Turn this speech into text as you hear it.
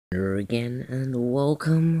Again, and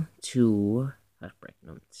welcome to Half-Break.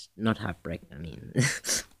 No, it's not Half-Break, I mean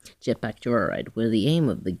Jetpack Joyride, where the aim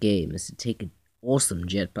of the game is to take an awesome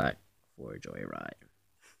jetpack for a joyride.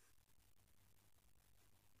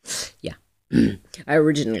 Yeah. I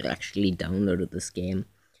originally actually downloaded this game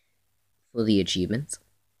for the achievements,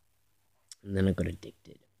 and then I got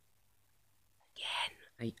addicted.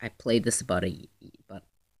 Again. I played this about a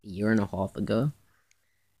year and a half ago,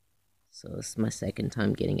 so this is my second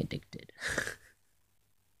time getting addicted.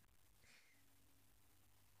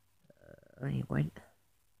 Wait, why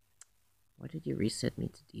did you reset me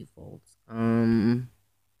to defaults?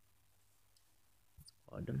 It's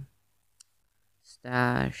odd.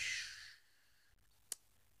 Stash.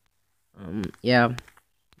 Yeah,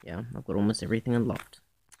 I've got almost everything unlocked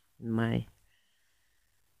in my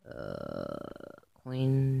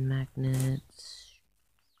coin magnet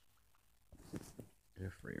and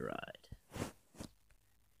a free ride.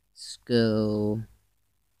 Let's go.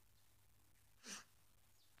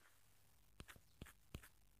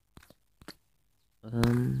 Let's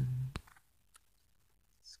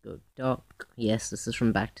go dock. Yes, this is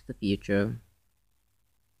from Back to the Future.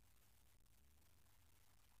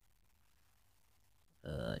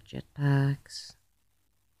 Jetpacks.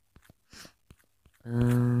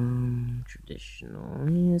 Traditional.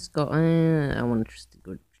 Let's go. I want to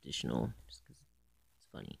go traditional just because it's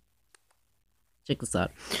funny. Check this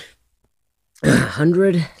out.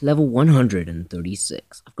 100, level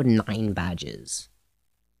 136. I've got 9 badges.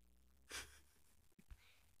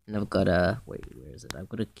 And I've got wait, where is it? I've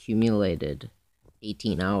got accumulated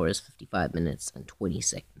 18 hours, 55 minutes, and 20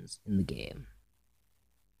 seconds in the game.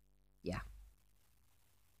 Yeah.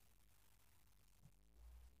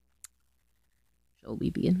 Shall we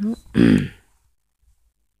begin now?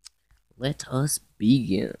 Let us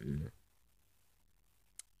begin.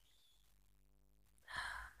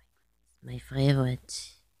 My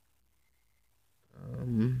favorite.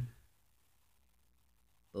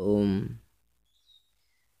 Boom.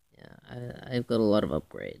 Yeah, I've got a lot of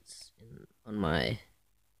upgrades on my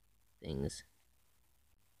things.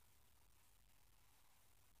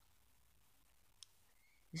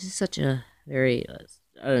 This is such a very,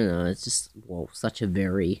 I don't know, it's just, well, such a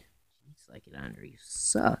very, it's like it, Andrew, you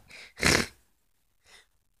suck.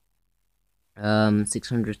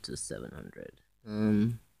 600 to 700.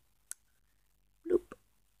 Bloop.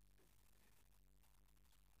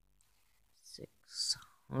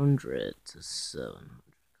 600 to 700.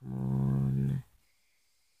 Come on.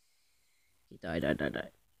 Okay, die.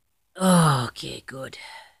 Oh, okay, good.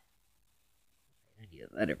 I do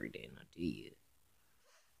that every day, now do you?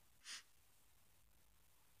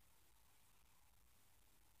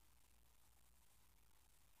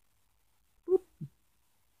 Boop.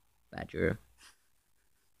 Badger.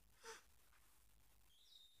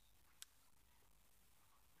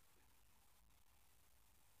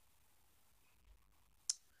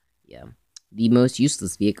 Yeah. The most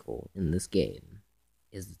useless vehicle in this game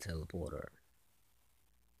is the teleporter.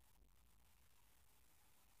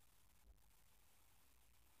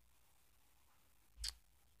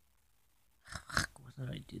 What did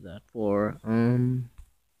I do that for?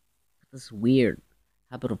 This weird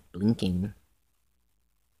habit of blinking.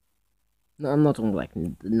 No, I'm not talking like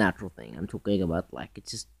the natural thing. I'm talking about like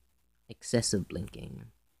it's just excessive blinking.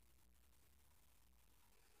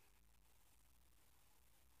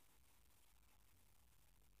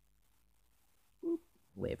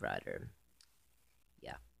 Wave Rider.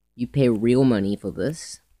 Yeah. You pay real money for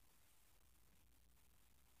this.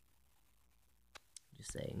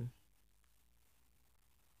 Just saying.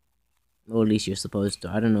 Or at least you're supposed to.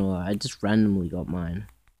 I don't know. I just randomly got mine.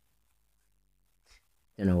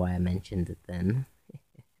 Don't know why I mentioned it then.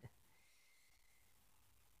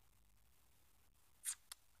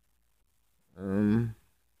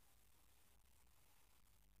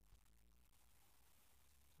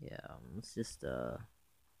 Yeah, let's just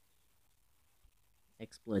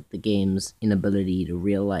exploit the game's inability to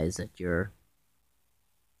realize that you're...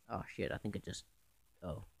 Oh shit, I think it just...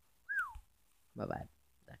 Oh. My bad.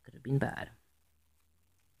 That could have been bad.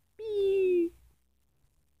 Beep.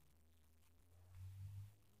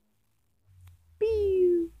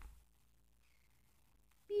 Beep.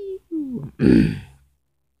 Beep.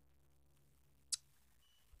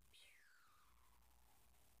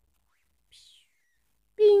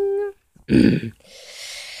 Bing.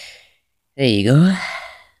 There you go. I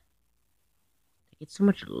get so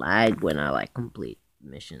much lag when I like complete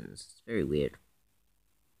missions. It's very weird.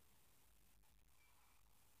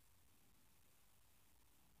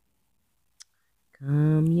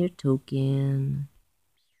 Come here, token.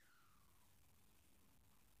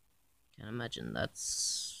 Can't imagine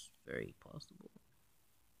that's very possible.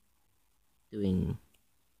 Doing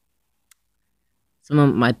some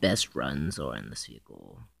of my best runs are in this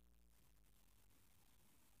vehicle.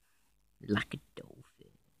 Like a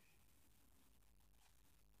dolphin.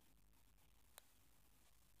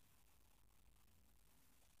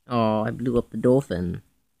 Oh, I blew up the dolphin.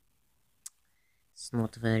 It's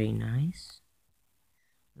not very nice.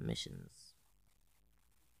 Missions.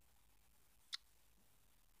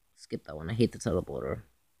 Skip that one. I hate the teleporter.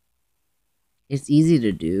 It's easy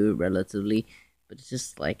to do, relatively, but it's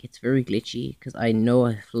just like, it's very glitchy, because I know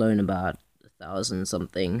I've flown about 1,000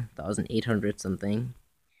 something, 1,800 something,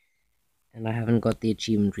 and I haven't got the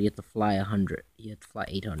achievement where you have to fly 100, you have to fly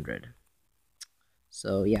 800.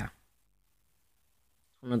 So, yeah.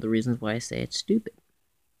 One of the reasons why I say it's stupid.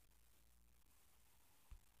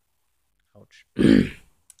 Ouch.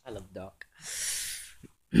 I love dark.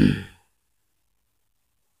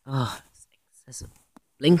 Oh, it's excessive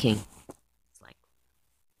blinking. It's like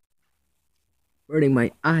burning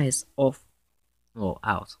my eyes off. Oh,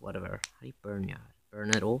 out, whatever. How do you burn your eyes? Burn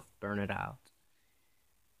it off, burn it out.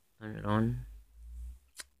 Turn it on.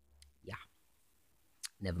 Yeah.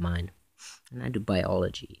 Never mind. And I do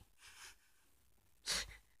biology.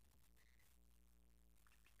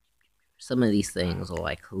 Some of these things are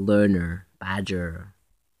like learner, badger,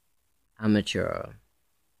 amateur,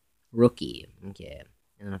 rookie. Okay.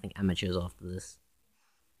 And I think amateurs after this.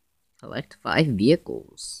 Collect 5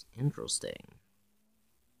 vehicles. Interesting.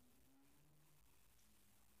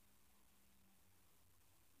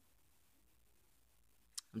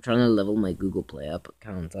 I'm trying to level my Google Play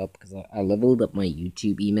account up because I leveled up my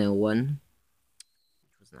YouTube email one,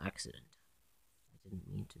 which was an accident. I didn't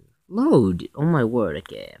mean to. Load! Oh my word,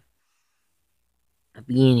 okay. I've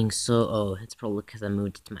been getting so. Oh, it's probably because I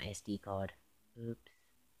moved it to my SD card. Oops.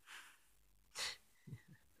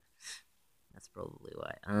 That's probably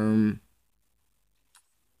why.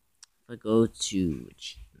 If I go to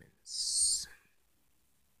achievements,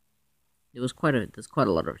 there's quite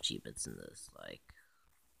a lot of achievements in this. Like,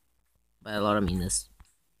 by a lot I mean this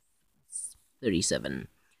 37.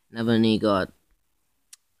 And I've only got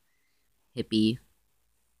hippie,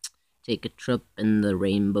 take a trip in the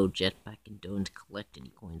rainbow jetpack and don't collect any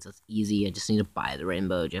coins. That's easy. I just need to buy the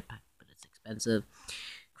rainbow jetpack, but it's expensive.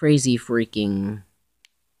 Crazy freaking,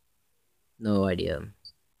 no idea.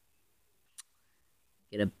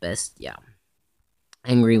 Get a best, yeah.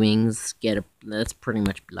 Angry Wings, that's pretty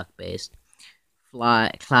much luck based.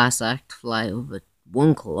 Class act, fly over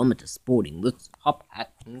 1 kilometer sporting with top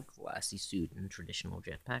hat and classy suit and traditional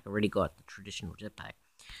jetpack. Already got the traditional jetpack.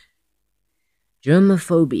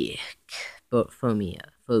 Germophobic, but phobia,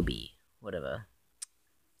 whatever.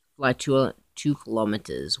 Fly 2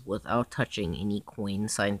 kilometers without touching any coin,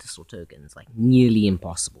 scientists, or tokens. Like, nearly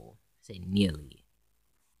impossible. I say nearly.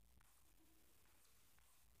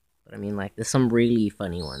 But I mean, like, there's some really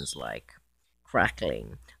funny ones, like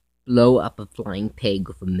crackling, blow up a flying pig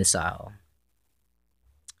with a missile.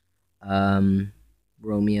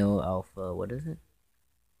 Romeo Alpha, what is it?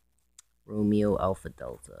 Romeo Alpha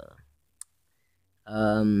Delta.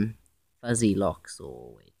 Fuzzy locks,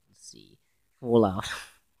 or wait, let's see. Fallout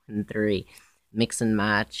in 3. Mix and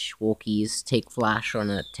match, walkies, take flash on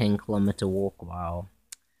a 10-kilometer walk. Wow.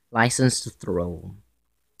 License to throw.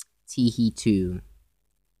 Teehee 2.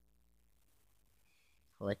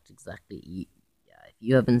 Collect exactly. Yeah, if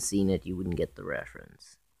you haven't seen it, you wouldn't get the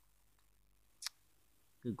reference.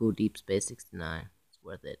 Google Deep Space 69. It's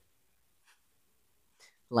worth it.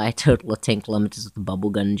 Fly total of 10 kilometers with the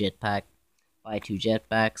bubble gun jetpack. Buy 2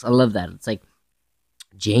 jetpacks. I love that. It's like,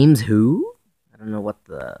 James who? I don't know what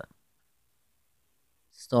the...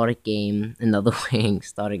 Start a game. Another wing.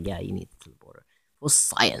 Yeah, you need the teleporter. For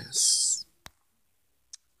science.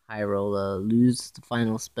 High roller. Lose the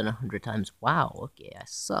final spin 100 times. Wow, okay, I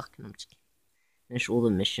suck. And I'm just kidding. Finish all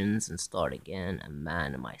the missions and start again. A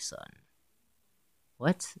man and my son.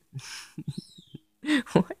 What?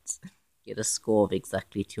 What? Get a score of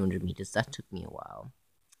exactly 200 meters. That took me a while.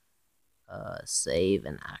 Save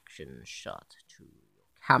an action shot to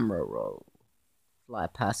camera roll. Fly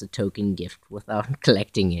past a token gift without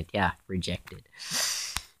collecting it. Yeah, rejected.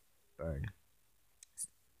 Burn.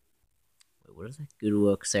 Wait, what is that? Good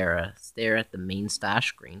work, Sarah. Stare at the main stash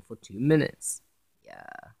screen for 2 minutes.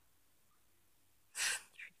 Yeah.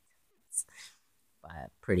 By a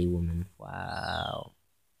pretty woman. Wow.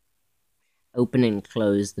 Open and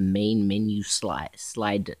close the main menu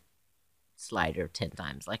slider 10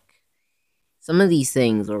 times. Like, some of these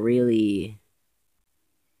things are really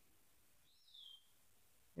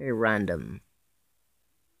very random.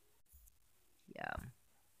 Yeah.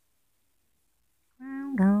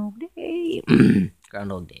 Groundhog Day.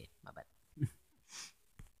 Groundhog Day.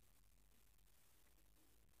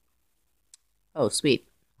 Oh, sweet.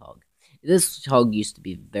 Hog. This hog used to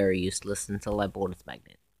be very useless until I bought its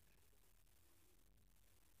magnet.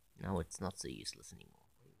 Now it's not so useless anymore.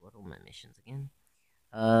 Wait, what are my missions again?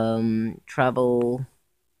 Travel,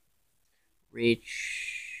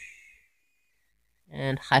 reach,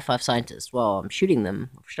 and high five scientists. Well, I'm shooting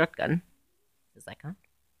them with a shotgun. Does that count?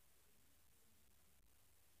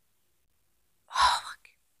 Oh,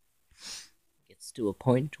 fuck. Gets to a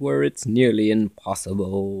point where it's nearly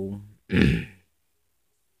impossible.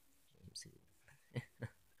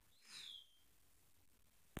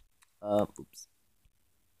 Oops.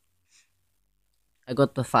 I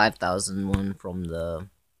got the 5,000 one from the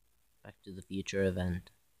Back to the Future event,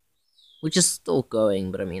 which is still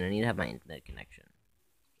going, but I mean, I need to have my internet connection.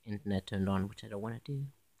 Internet turned on, which I don't want to do,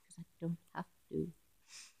 because I don't have to.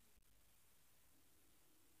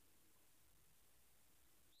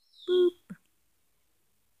 Boop.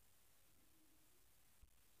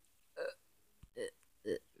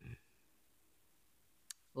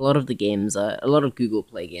 A lot of the games, a lot of Google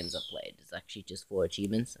Play games I've played is actually just for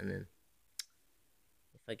achievements, and then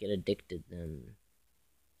if I get addicted, then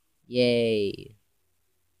yay.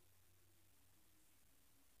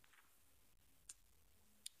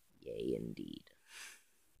 Yay indeed.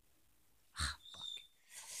 Ah, fuck.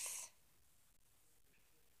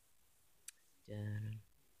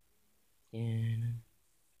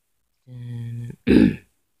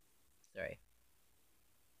 Sorry.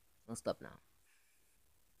 I'll stop now.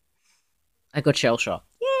 I got shell shocked.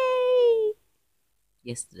 Yay!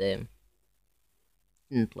 Yesterday.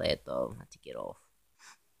 Didn't play it though. Had to get off.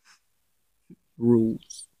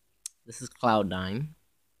 Rules. This is Cloud9.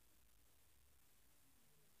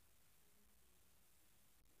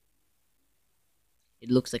 It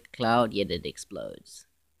looks like a cloud, yet it explodes.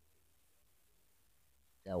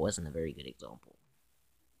 That wasn't a very good example.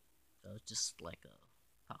 That was just like a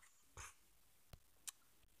puff.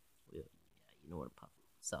 Yeah, you know what a puff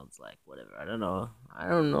sounds like. Whatever. I don't know. I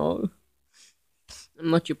don't know.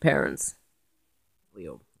 I'm not your parents.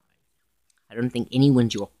 I don't think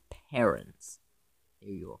anyone's your parents.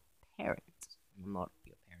 They're your parents. I'm not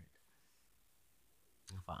your parent.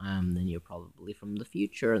 If I am, then you're probably from the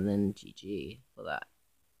future, and then GG for that.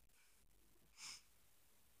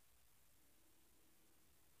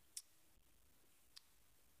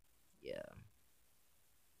 Yeah.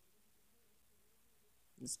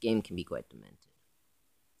 This game can be quite demented.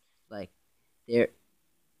 Like, there,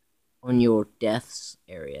 on your deaths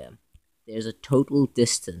area, there's a total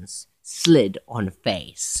distance slid on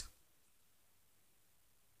face.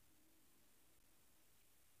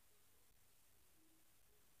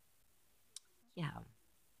 Yeah.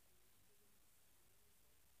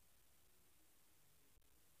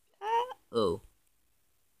 Oh.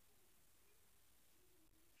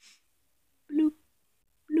 Bloop,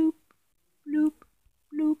 bloop, bloop,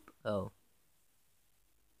 bloop. Oh.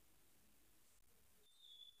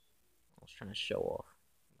 I was trying to show off.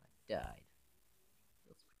 I died.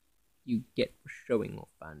 You get for showing off,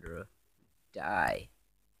 Vandra. Die.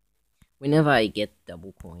 Whenever I get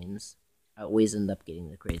double coins, I always end up getting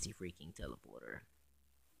the crazy freaking teleporter.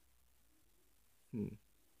 And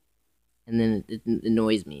then it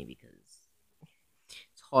annoys me because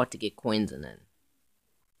it's hard to get coins in it.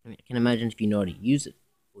 I mean, I can imagine if you know how to use it,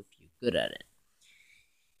 or if you're good at it.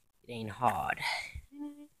 It ain't hard.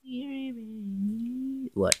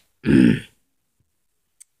 What?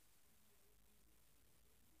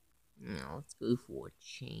 Now let's go for a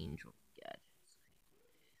change of gadgets.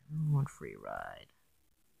 I want free ride.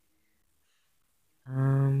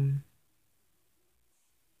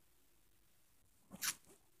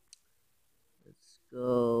 Let's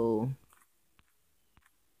go.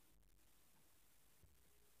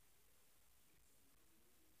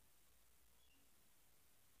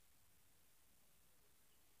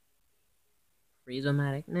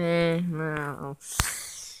 Freezomatic? Nah, no.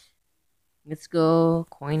 Let's go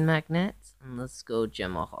coin magnets and let's go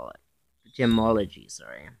gemology.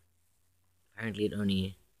 Sorry. Apparently, it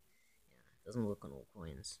only doesn't work on all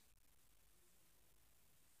coins.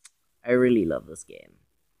 I really love this game.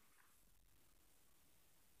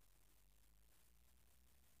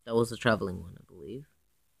 That was the traveling one, I believe.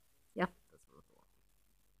 Yeah, that's what I thought.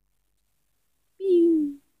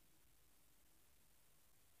 Pew.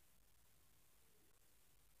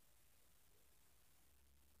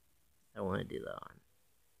 I don't want to do that one.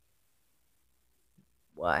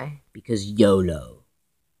 Why? Because YOLO.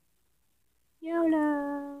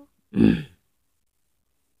 YOLO.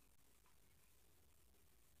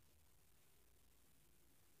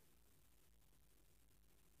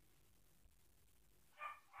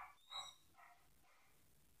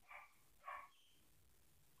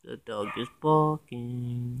 The dog is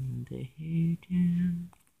barking. They hate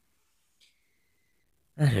him.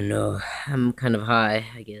 I don't know. I'm kind of high,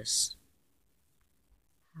 I guess.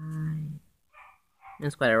 Hi.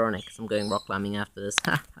 It's quite ironic because I'm going rock climbing after this.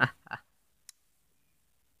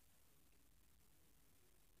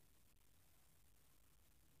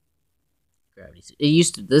 Gravity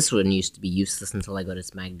suit. This one used to be useless until I got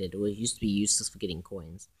its magnet. It used to be useless for getting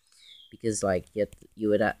coins because like you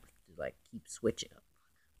would have to like keep switching.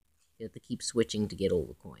 You have to keep switching to get all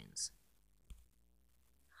the coins.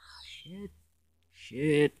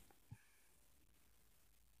 Shit.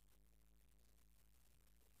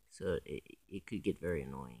 So it could get very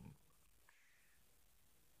annoying.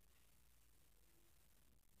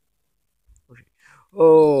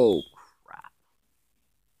 Oh crap!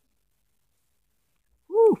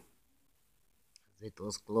 Woo! It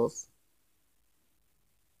was close.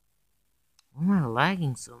 Why am I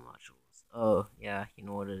lagging so much? Oh yeah, you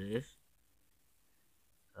know what it is.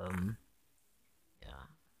 Yeah,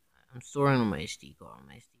 I'm storing on my SD card.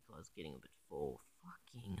 My SD card is getting a bit full.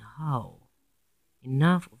 Fucking hell!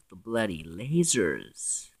 Enough of the bloody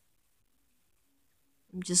lasers.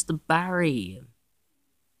 I'm just a Barry.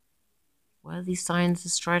 Why are these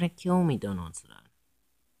scientists trying to kill me? Don't answer that.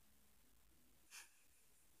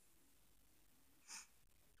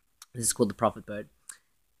 This is called the Profit Bird,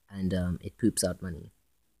 and it poops out money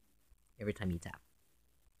every time you tap.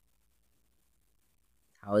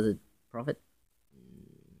 How is it profit?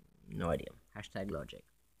 No idea. Hashtag logic.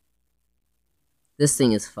 This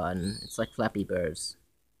thing is fun. It's like Flappy Birds.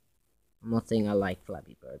 I'm not saying I like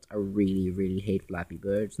Flappy Birds. I really hate Flappy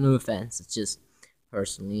Birds. No offense. It's just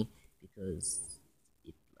personally because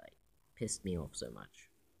it like pissed me off so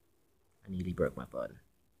much. I nearly broke my phone.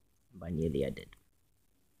 By nearly, I did.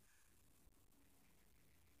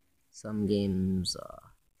 Some games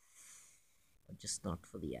are just not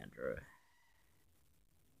for the Android.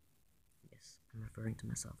 Yes, I'm referring to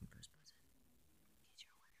myself in first person. In case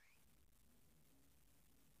you're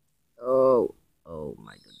wondering. Oh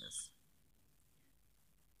my goodness.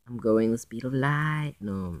 I'm going the speed of light.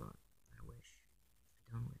 No, I'm not. I wish.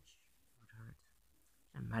 I don't wish. It would hurt.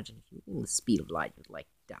 I can imagine if you were going the speed of light, you'd like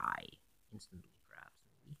die instantly, perhaps.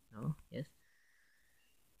 Maybe. No? Yes?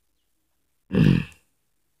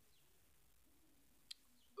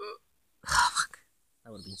 Fuck.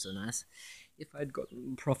 That would have been so nice if I'd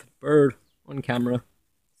gotten Prophet Bird on camera.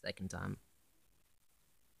 Second time.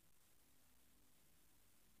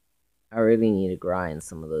 I really need to grind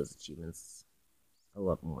some of those achievements. A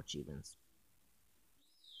lot more achievements.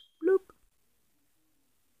 Bloop.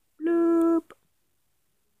 Bloop.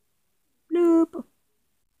 Bloop.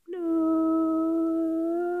 Bloop.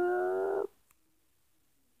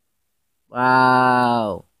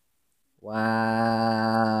 Wow.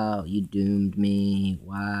 Wow. You doomed me.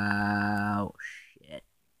 Wow. Shit.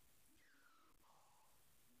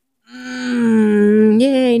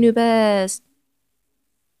 Yay, new best.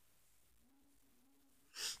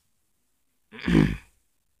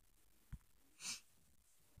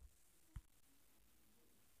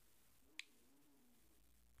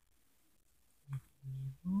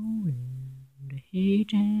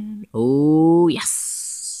 Oh,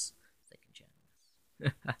 yes! Second chance.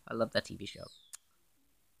 I love that TV show.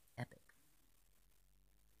 Epic.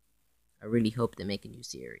 I really hope they make a new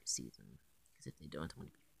season. Because if they don't, I'm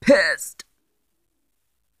going to be pissed!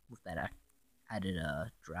 With that added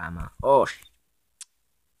drama. Oh,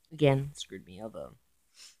 again, screwed me over.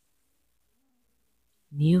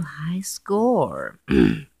 New high score.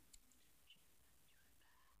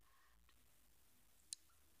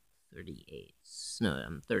 38. No,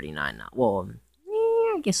 I'm 39 now. Well,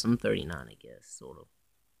 I guess I'm 39, I guess. Sort of.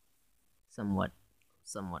 Somewhat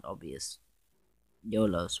obvious.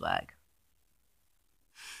 YOLO swag.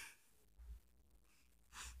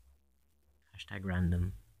 Hashtag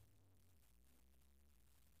random.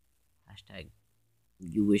 Hashtag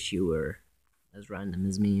you wish you were as random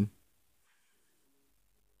as me.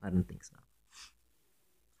 I don't think so.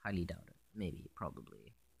 Highly doubt it. Maybe,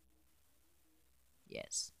 probably.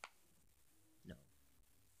 Yes. No.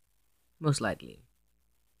 Most likely.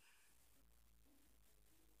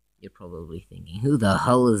 You're probably thinking, who the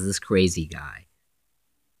hell is this crazy guy?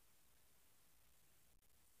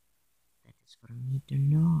 That is for me to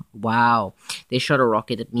know. Wow. They shot a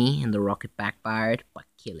rocket at me and the rocket backfired by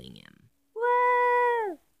killing him.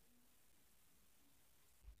 Woo!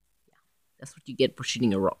 Yeah, that's what you get for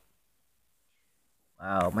shooting a rock.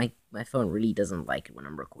 Wow, my phone really doesn't like it when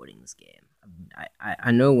I'm recording this game.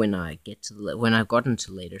 I know when I get to when I've gotten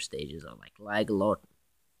to later stages, I like lag a lot.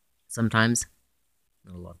 Sometimes,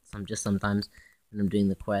 not a lot. Sometimes when I'm doing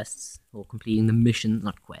the quests or completing the missions,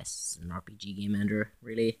 not quests. An RPG game ender,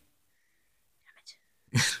 really. Damn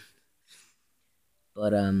it.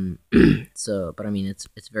 But but I mean, it's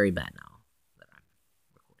very bad now that I'm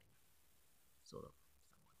recording. Sort of,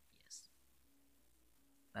 yes.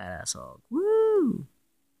 Badass hog. Woo!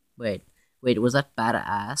 Wait, was that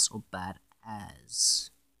badass or bad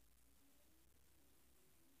as?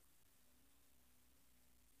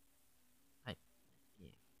 I'm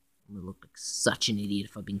gonna look like such an idiot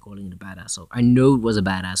if I've been calling it a badass hog. I know it was a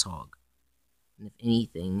badass hog. And if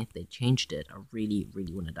anything, if they changed it, I really,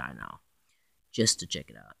 really want to die now. Just to check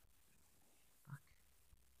it out.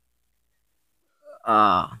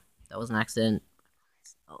 That was an accident.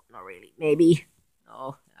 Oh, not really. Maybe.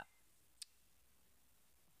 No. Yeah.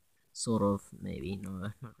 Sort of. Maybe.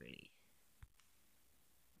 No, not really.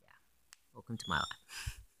 Yeah. Welcome to my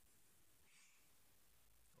life.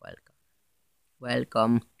 Welcome.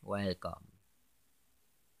 Welcome. Welcome.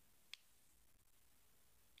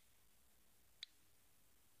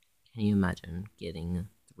 Can you imagine getting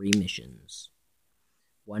 3 missions?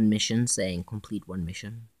 One mission saying complete 1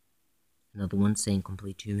 mission. Another one saying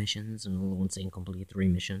complete 2 missions. Another one saying complete 3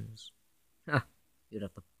 missions. Ha! You'd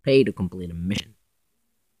have to pay to complete a mission.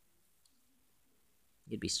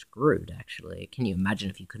 You'd be screwed, actually. Can you imagine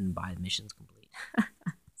if you couldn't buy missions complete?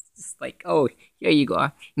 It's just like, oh, here you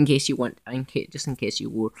go. In case you want, just in case you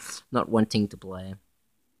were not wanting to play.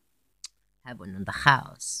 Have one in the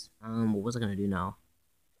house. What was I gonna do now?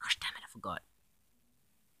 Gosh, damn it, I forgot.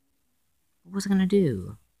 What was I gonna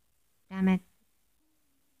do? Damn it.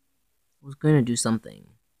 I was gonna do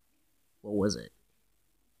something. What was it?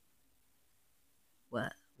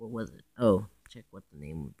 What was it? Oh, check what the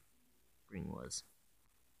name of the ring was.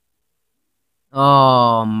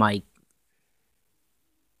 Oh my.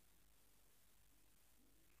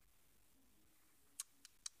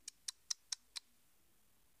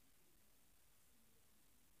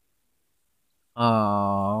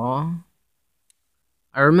 Oh.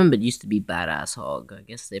 I remember it used to be Badass Hog. I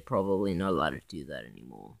guess they're probably not allowed to do that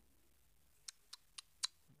anymore.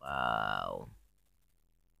 Wow.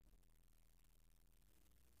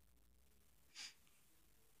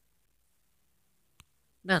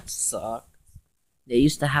 That sucks. They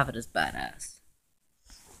used to have it as Badass.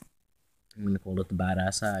 I'm gonna call it the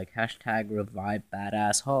Badass Hog. Hashtag revive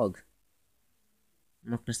Badass Hog.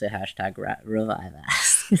 I'm not gonna say hashtag revive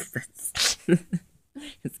ass.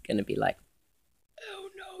 It's gonna be like, oh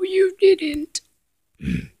no, you didn't.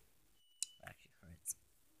 Actually hurts.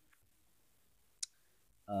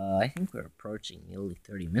 I think we're approaching nearly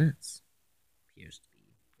 30 minutes. It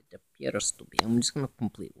appears to be. I'm just gonna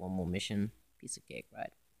complete one more mission. Piece of cake,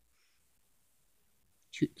 right?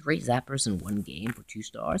 3 zappers in 1 game for 2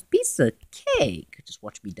 stars. Piece of cake. Just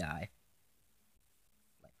watch me die.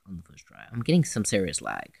 Like on the first try. I'm getting some serious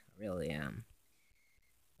lag. I really am.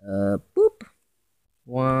 Boop.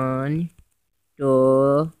 1,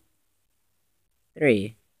 2,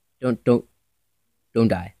 3. Don't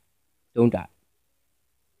die. Don't die.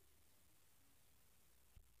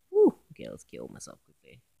 Woo. Okay, let's kill myself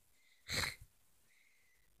quickly.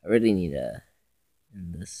 I really need to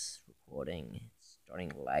end this recording. It's starting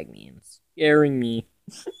to lag me and scaring me.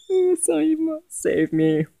 Save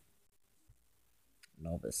me.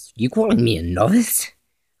 Novice. You calling me a novice?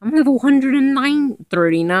 I'm level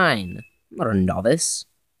 139. I'm not a novice.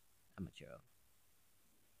 Amateur.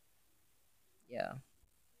 Yeah.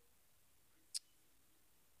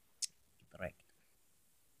 Get wrecked.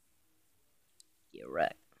 Get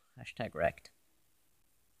wrecked. Hashtag wrecked.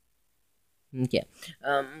 Okay,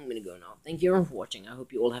 I'm gonna go now. Thank you everyone for watching. I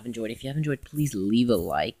hope you all have enjoyed. If you have enjoyed, please leave a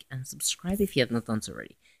like and subscribe if you have not done so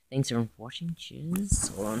already. Thanks everyone for watching. Cheers.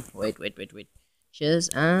 Hold on. Wait. Cheers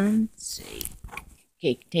and say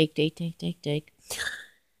cake. Take.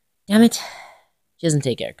 Damn it. Cheers and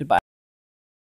take care. Goodbye.